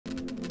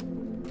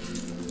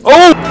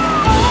Oh!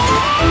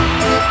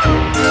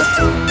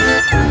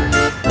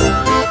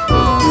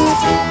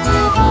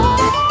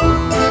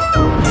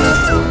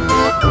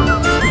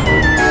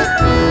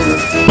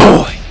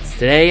 Boys,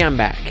 today I'm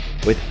back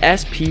with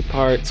SP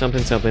part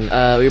something something.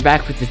 We're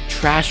back with the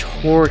Trash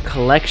Horror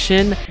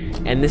Collection,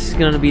 and this is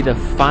gonna be the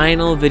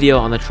final video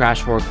on the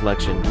Trash Horror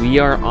Collection. We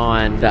are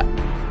on the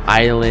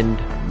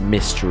Island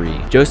Mystery.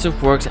 Joseph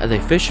works as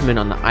a fisherman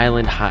on the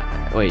island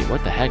wait,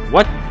 what the heck?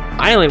 What?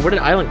 Island? Where did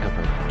island come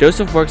from?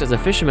 Joseph works as a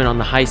fisherman on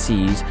the high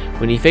seas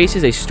when he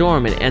faces a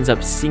storm and ends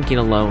up sinking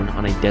alone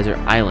on a desert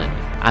island.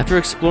 After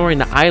exploring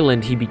the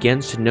island, he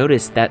begins to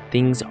notice that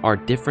things are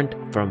different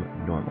from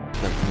normal.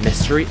 The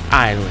Mystery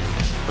Island.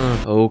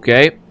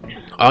 Okay.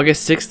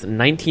 August 6th,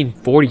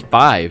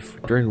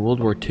 1945, during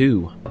World War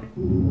II.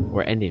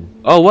 We're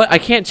ending. Oh, what? I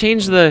can't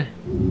change the...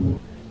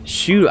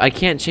 Shoot, I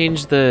can't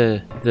change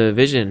the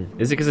vision.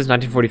 Is it because it's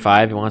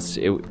 1945?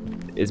 It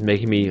is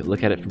making me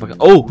look at it from black.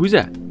 Oh, who's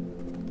that?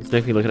 It's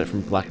making me look at it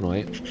from black and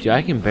white. Dude,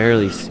 I can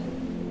barely see.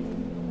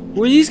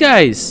 Who are these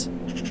guys?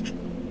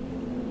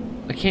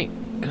 I can't.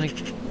 I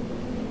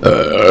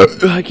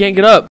can't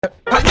get up.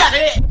 I got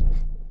it.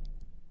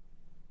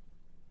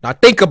 Now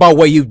think about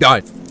what you've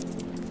done.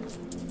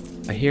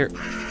 I hear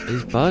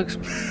these bugs.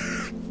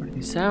 What are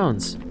these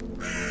sounds?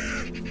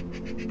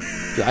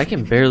 Dude, I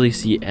can barely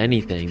see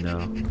anything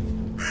though.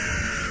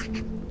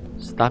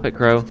 Stop it,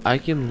 Crow. I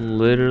can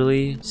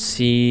literally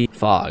see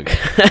fog.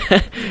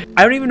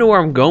 I don't even know where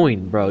I'm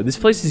going, bro. This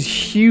place is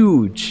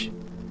huge.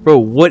 Bro,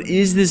 what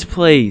is this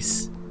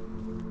place?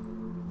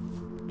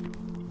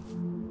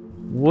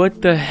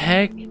 What the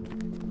heck?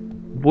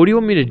 What do you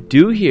want me to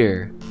do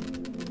here?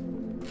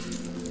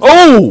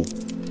 Oh!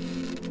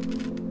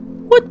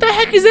 What the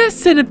heck is that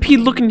centipede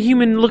looking,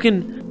 human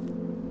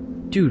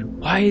looking? Dude,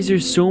 why is there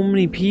so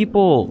many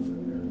people?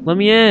 Let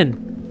me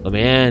in. Let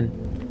me in.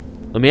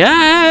 Let me in.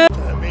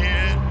 Let me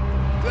in.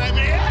 Let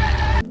me in.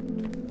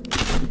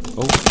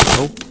 Oh.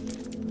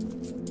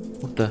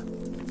 What the?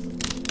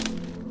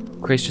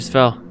 Crates just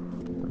fell.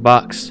 A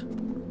box.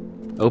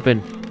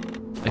 Open.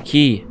 A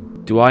key.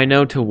 Do I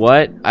know to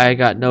what? I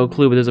got no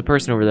clue, but there's a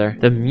person over there.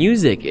 The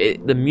music.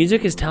 The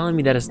music is telling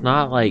me that it's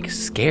not like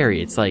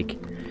scary. It's like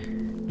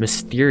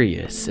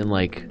mysterious and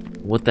like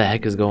what the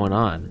heck is going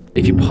on.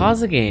 If you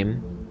pause the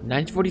game,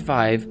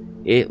 1945,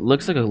 it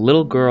looks like a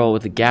little girl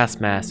with a gas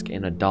mask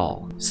and a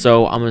doll.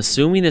 So I'm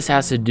assuming this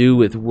has to do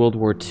with World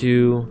War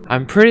II.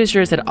 I'm pretty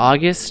sure it said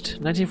August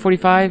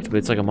 1945, but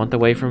it's like a month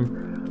away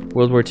from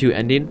World War II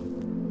ending.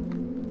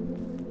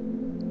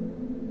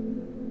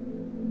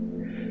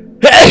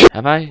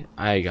 Have I?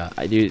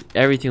 Dude,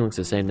 everything looks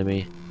the same to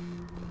me.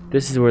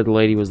 This is where the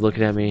lady was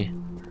looking at me.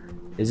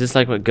 Is this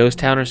like what, Ghost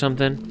Town or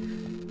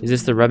something? Is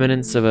this the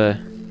remnants of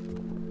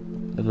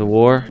the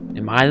war?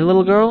 Am I the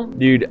little girl?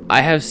 Dude,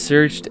 I have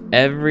searched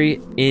every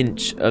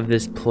inch of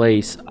this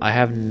place. I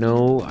have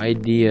no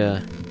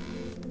idea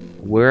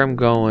where I'm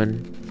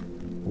going,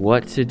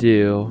 what to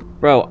do.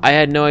 Bro, I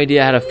had no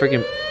idea how to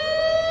freaking...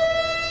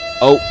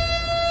 Oh,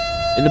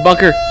 in the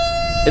bunker,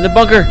 in the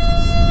bunker,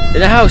 in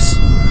the house.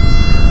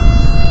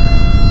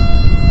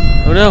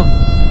 Oh no.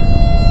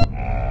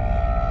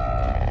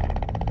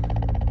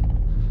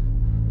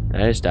 Did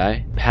I just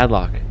die?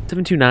 Padlock.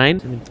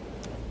 729?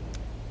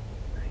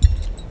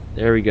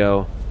 There we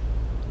go.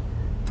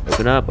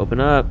 Open up,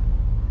 open up.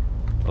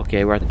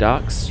 Okay, we're at the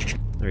docks.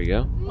 There we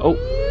go. Oh.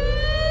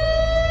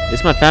 Is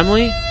this my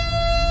family?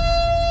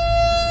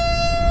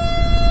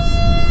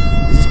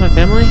 Is this my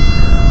family?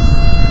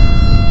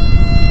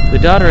 The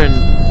daughter and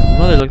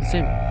mother look the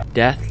same.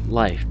 Death,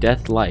 life.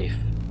 Death, life.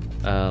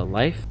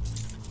 Life?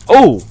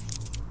 Oh!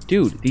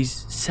 Dude,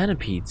 these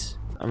centipedes.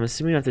 I'm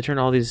assuming I have to turn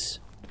all these...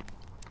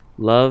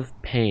 Love,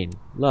 pain.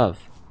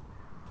 Love.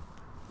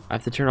 I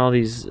have to turn all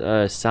these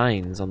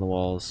signs on the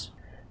walls.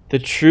 The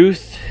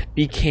truth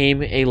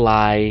became a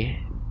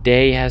lie.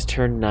 Day has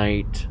turned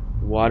night.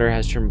 Water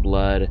has turned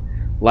blood.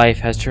 Life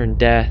has turned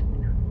death.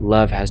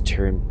 Love has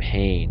turned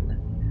pain.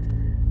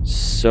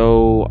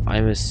 So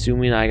I'm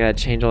assuming I gotta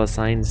change all the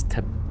signs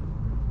to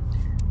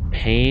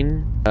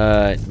pain.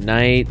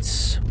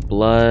 Nights,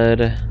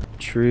 blood,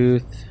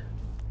 truth.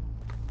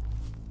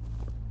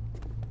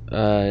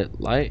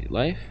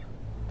 Life?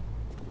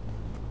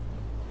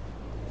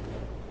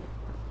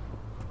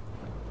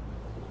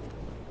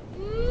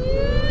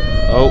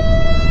 Oh.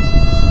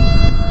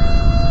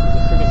 There's a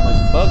freaking like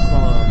bug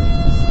crawling on me.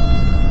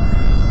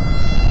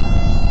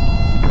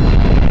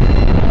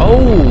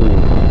 Oh!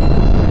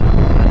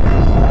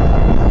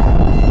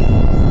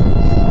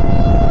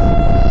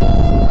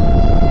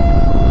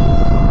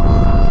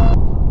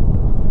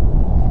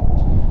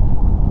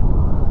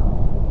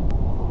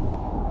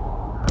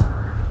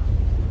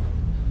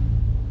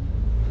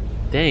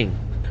 Dang.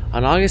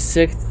 On August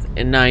 6th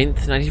and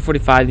 9th,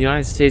 1945, the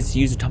United States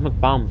used atomic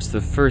bombs for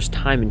the first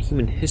time in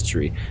human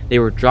history. They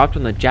were dropped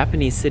on the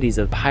Japanese cities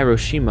of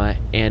Hiroshima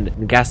and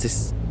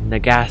Nagasaki.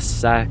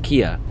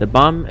 Nagasaki. The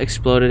bomb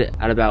exploded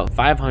at about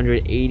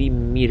 580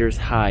 meters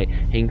high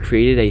and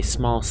created a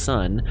small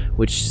sun,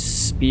 which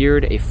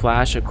speared a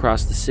flash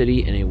across the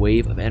city in a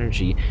wave of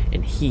energy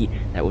and heat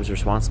that was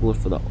responsible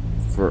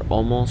for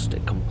almost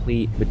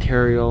complete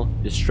material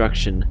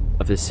destruction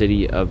of the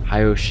city of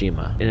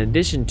Hiroshima. In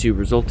addition to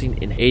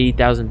resulting in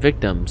 80,000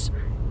 victims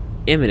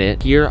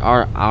imminent, here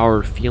are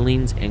our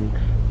feelings and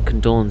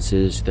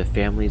condolences to the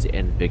families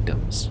and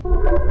victims.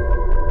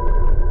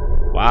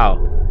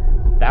 Wow.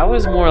 That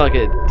was more like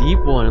a deep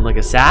one and like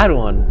a sad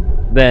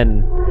one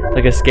than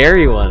like a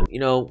scary one. You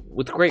know,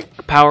 with great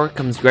power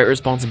comes great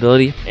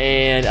responsibility,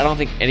 and I don't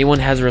think anyone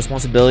has a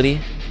responsibility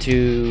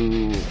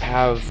to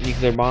have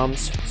nuclear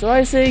bombs. So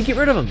I say get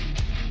rid of them.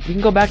 We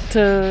can go back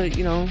to,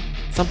 you know,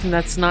 something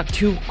that's not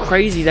too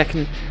crazy that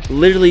can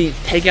literally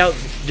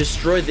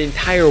destroy the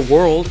entire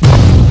world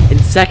in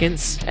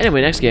seconds.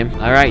 Anyway, next game.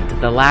 All right,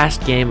 the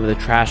last game of the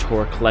Trash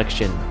Horror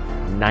Collection.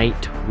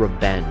 Night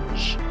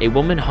Revenge. A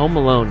woman home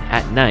alone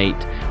at night,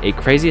 a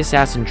crazy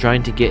assassin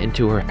trying to get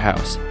into her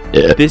house.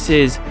 This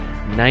is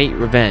Night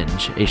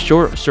Revenge, a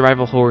short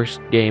survival horror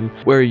game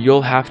where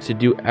you'll have to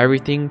do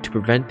everything to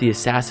prevent the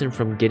assassin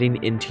from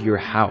getting into your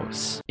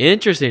house.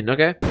 Interesting,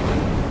 okay.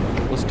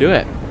 Let's do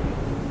it.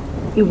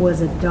 It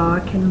was a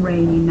dark and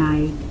rainy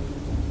night.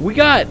 We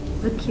got...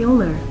 The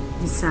killer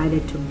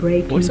decided to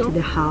break into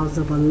the house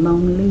of a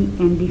lonely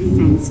and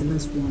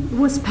defenseless woman. It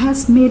was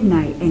past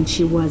midnight and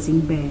she was in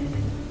bed.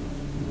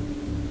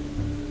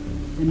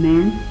 The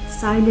man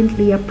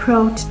silently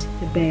approached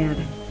the bed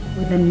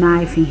with a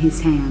knife in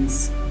his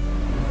hands.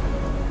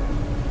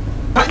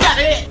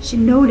 She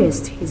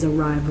noticed his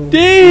arrival and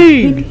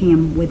hit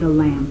him with a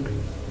lamp.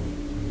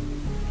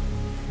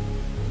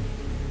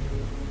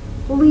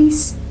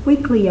 Police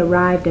quickly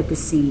arrived at the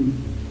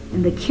scene,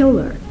 and the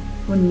killer,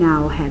 who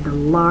now had a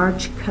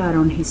large cut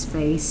on his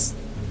face,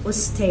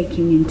 was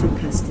taken into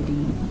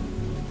custody.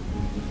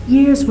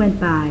 Years went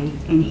by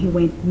and he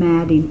went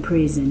mad in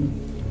prison,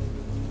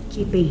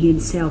 keeping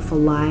himself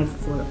alive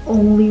for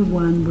only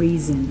one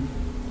reason: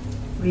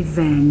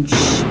 revenge.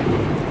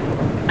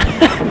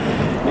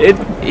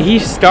 He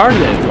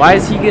started it. Why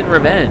is he getting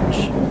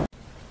revenge?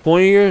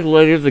 20 years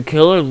later, the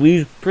killer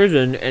leaves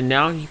prison and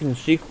now he can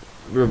seek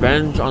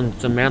revenge on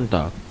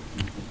Samantha.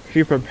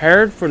 She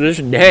prepared for this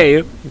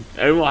day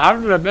and will have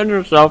to defend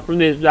herself from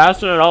the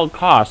assassin at all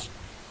costs.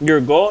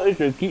 Your goal is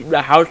to keep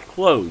the house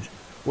closed.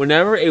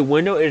 Whenever a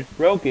window is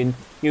broken,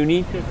 you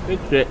need to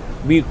fix it.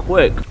 Be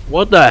quick.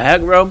 What the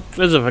heck, bro?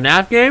 This is a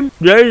FNAF game?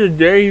 Today's the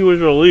day he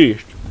was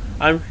released.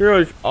 I'm sure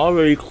it's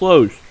already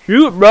closed.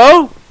 Shoot,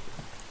 bro!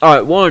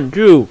 Alright, 1,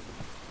 2,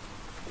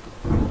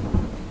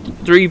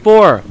 3,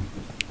 4.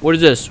 What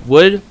is this?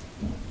 Wood?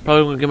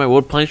 Probably gonna get my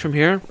wood planks from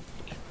here.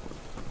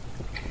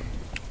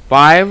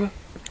 5,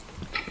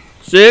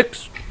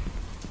 6.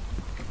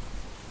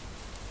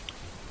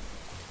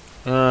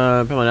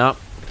 Probably not.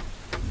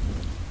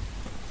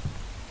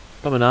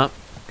 Probably not.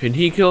 Can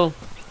he kill?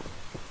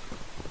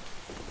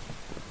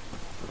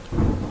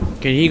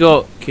 Can he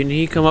go? Can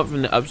he come up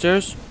from the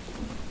upstairs?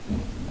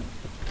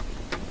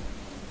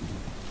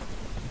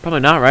 Probably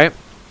not, right?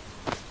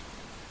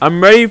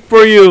 I'm ready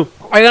for you.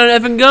 I got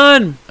an effing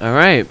gun. All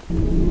right.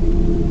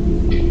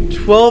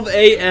 12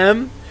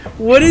 a.m.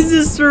 What is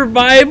this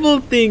survival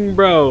thing,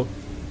 bro?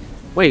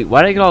 Wait,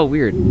 why did I get all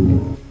weird?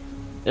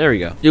 There we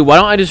go. Dude, why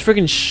don't I just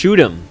freaking shoot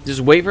him? Just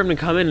wait for him to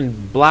come in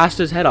and blast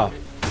his head off.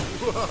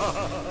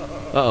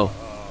 Uh-oh.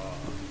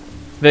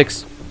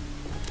 Fix.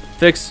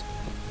 Fix.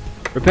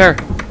 Repair.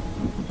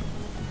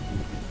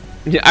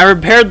 Yeah, I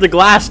repaired the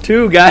glass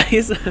too,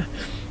 guys.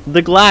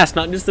 The glass,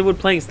 not just the wood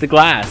planks, the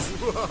glass.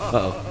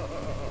 Uh-oh.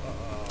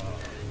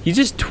 He's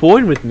just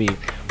toying with me.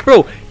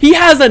 Bro, he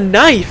has a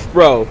knife,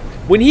 bro.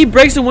 When he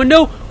breaks a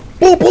window,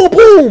 boom, boom,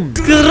 boom.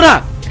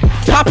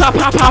 Pop, pop,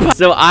 pop, pop.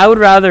 So I would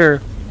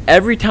rather,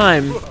 every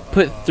time,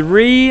 put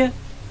 3,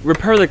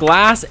 repair the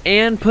glass,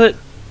 and put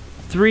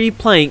 3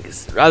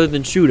 planks, rather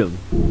than shoot him.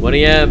 1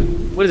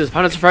 a.m. What is this,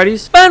 Five Nights at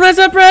Freddy's? Five Nights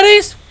at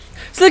Freddy's!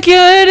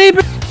 Security!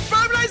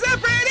 Five Nights at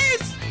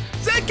Freddy's!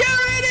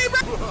 Security!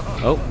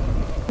 Oh.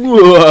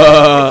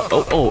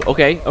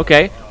 Okay,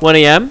 okay. 1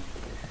 a.m.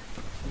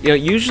 You know,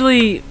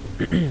 usually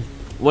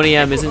 1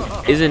 a.m.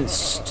 isn't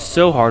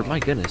so hard. My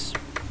goodness.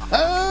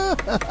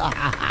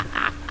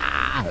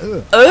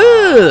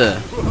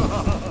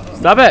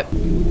 Stop it.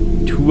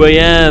 2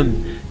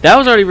 a.m. That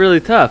was already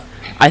really tough.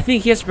 I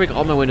think he has to break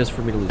all my windows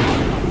for me to lose.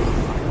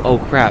 Oh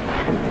crap.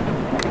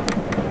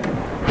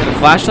 The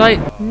flashlight?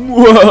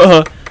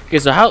 Okay,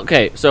 so how?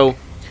 Okay, so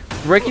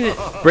breaking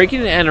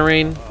and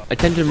entering,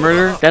 attempted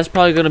murder. That's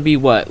probably gonna be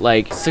what,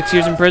 like 6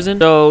 years in prison?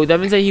 So that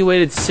means that he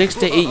waited 6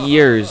 to 8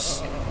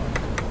 years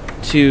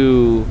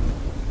to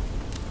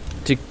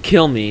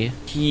kill me.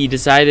 He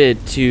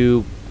decided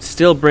to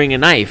still bring a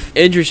knife.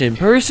 Interesting.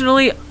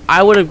 Personally,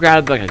 I would have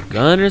grabbed like a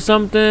gun or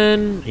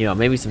something. You know,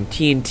 maybe some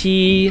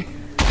TNT.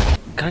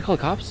 Can I call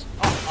the cops?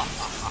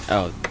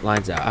 Oh,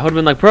 line's out. I would have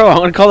been like, bro, I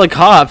want to call the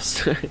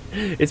cops.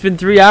 It's been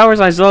 3 hours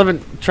and I still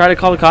haven't tried to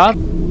call the cops.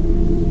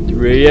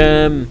 3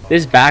 a.m.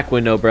 This back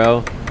window,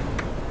 bro.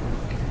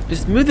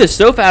 Just move the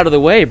sofa out of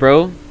the way,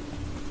 bro.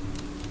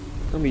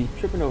 Don't be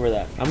tripping over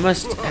that. I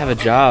must have a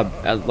job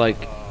at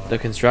like the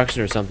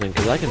construction or something,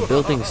 because I can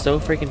build things so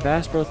freaking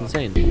fast, bro. It's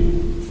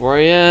insane. 4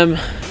 a.m.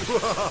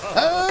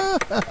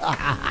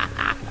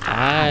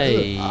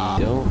 I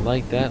don't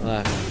like that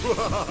laugh.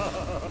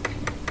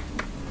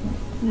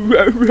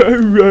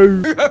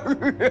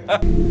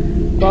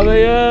 5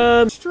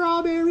 a.m.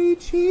 Strawberry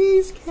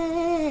cheesecake.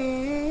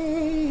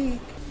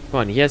 Come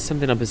on, he has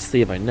something up his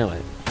sleeve. I know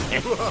it.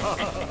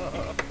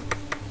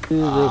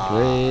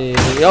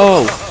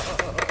 Oh!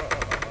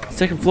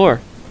 Second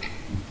floor.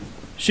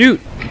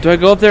 Shoot! Do I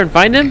go up there and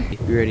find him?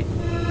 Be ready.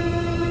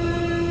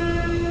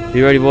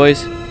 Be ready,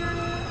 boys.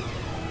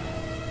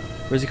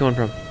 Where's he coming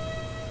from?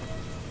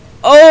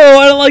 Oh,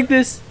 I don't like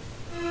this.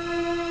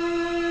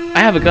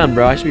 I have a gun,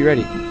 bro. I should be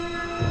ready.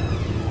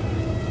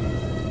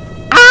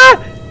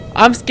 Ah!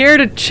 I'm scared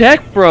to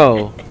check,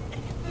 bro.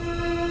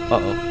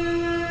 Uh-oh.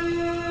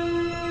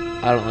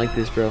 I don't like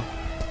this, bro.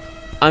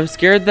 I'm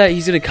scared that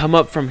he's gonna come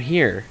up from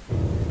here.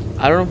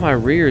 I don't know if my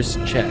rear's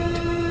checked.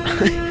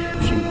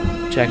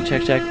 Shoot. Check,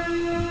 check, check.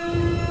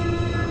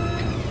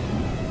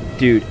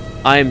 Dude,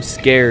 I'm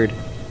scared.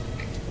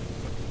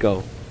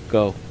 Go,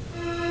 go.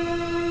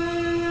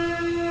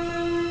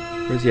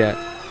 Where's he at?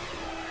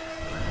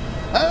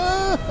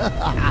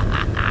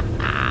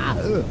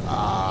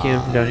 Came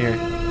from down here.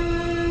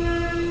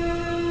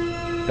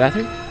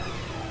 Bathroom?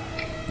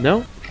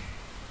 No?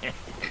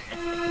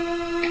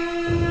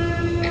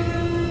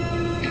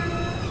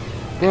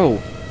 Bro,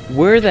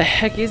 where the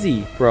heck is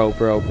he? Bro.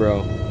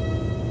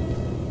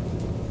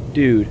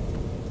 Dude.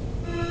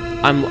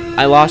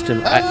 I lost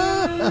him.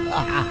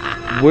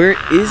 Where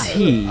is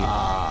he?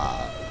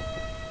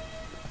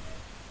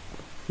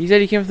 He said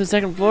he came from the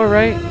second floor,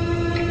 right?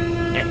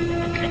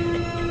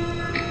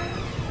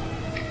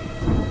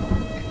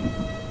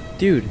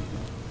 Dude.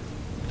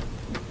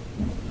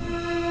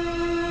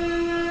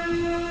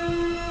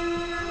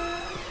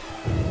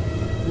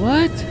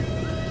 What?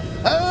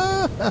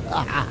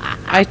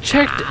 I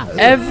checked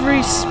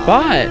every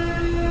spot.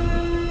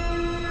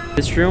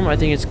 This room, I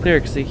think it's clear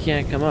because they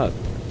can't come up.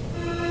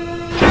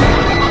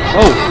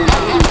 Oh!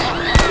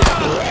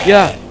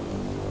 Yeah.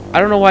 I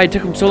don't know why it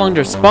took him so long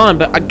to spawn,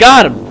 but I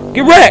got him!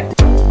 Get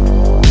wrecked!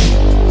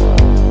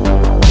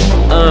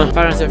 Five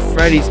Nights at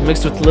Freddy's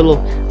mixed with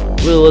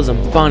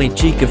Littleism, Bonnie,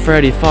 Chica,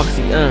 Freddy,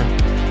 Foxy,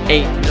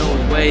 ain't no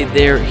way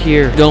they're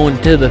here. Going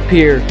to the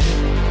pier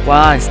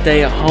while I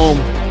stay at home,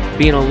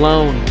 being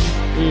alone.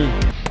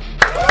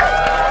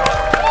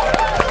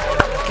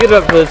 Give it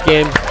up for this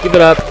game. Give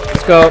it up.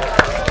 Let's go.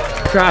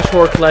 Trash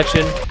Horror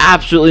Collection.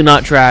 Absolutely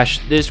not trash.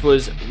 This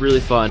was really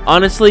fun.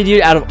 Honestly,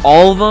 dude, out of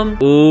all of them,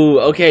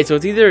 ooh, okay, so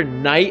it's either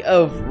Night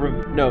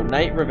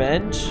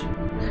Revenge.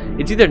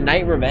 It's either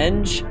Night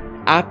Revenge,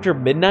 After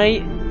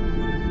Midnight,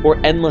 or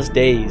Endless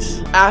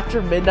Days.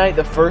 After Midnight,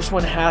 the first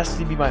one has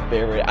to be my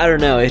favorite. I don't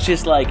know. It's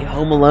just like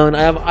Home Alone.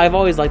 I've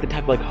always liked the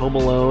type of like Home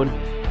Alone,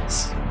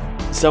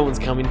 Someone's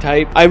Coming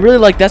type. I really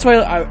like. That's why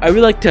I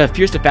really like to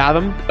Fears to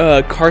Fathom,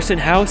 Carson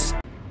House.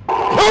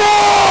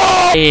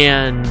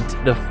 And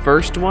the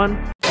first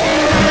one,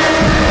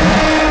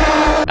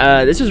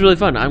 this was really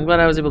fun. I'm glad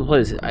I was able to play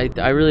this.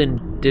 I really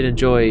did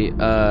enjoy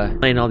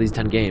playing all these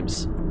 10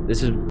 games.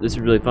 This is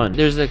really fun.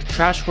 There's a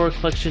Trash Horror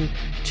Collection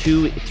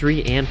 2,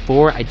 3, and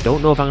 4. I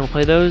don't know if I'm gonna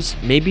play those.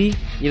 Maybe,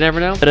 you never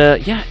know.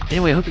 But yeah.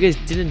 Anyway, I hope you guys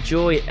did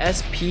enjoy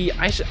SP.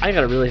 I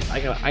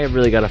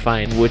really gotta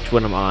find which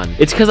one I'm on.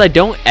 It's because I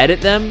don't edit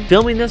them.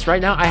 Filming this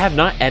right now, I have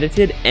not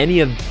edited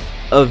any of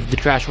the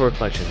Trash Horror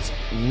Collections.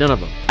 None of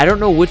them. I don't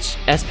know which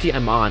SP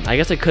I'm on. I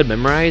guess I could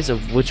memorize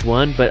of which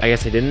one, but I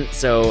guess I didn't.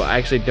 So I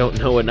actually don't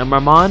know what number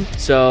I'm on.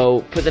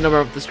 So put the number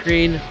up the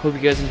screen. Hope you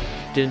guys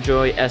did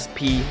enjoy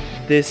SP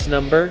this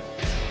number.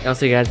 And I'll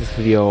see you guys in this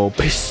video.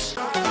 Peace.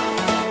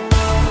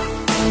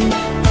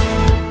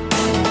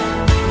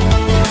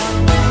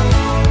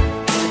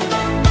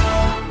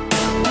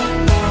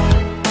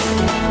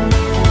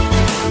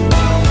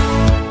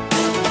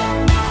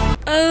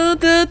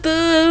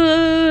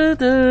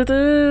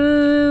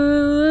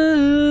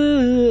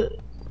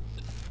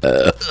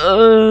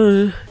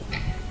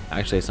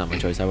 Actually, it's not my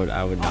choice. I would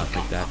not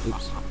pick that.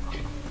 Oops.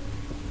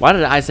 Why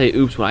did I say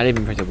oops when I didn't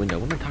even press the window?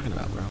 What am I talking about, bro?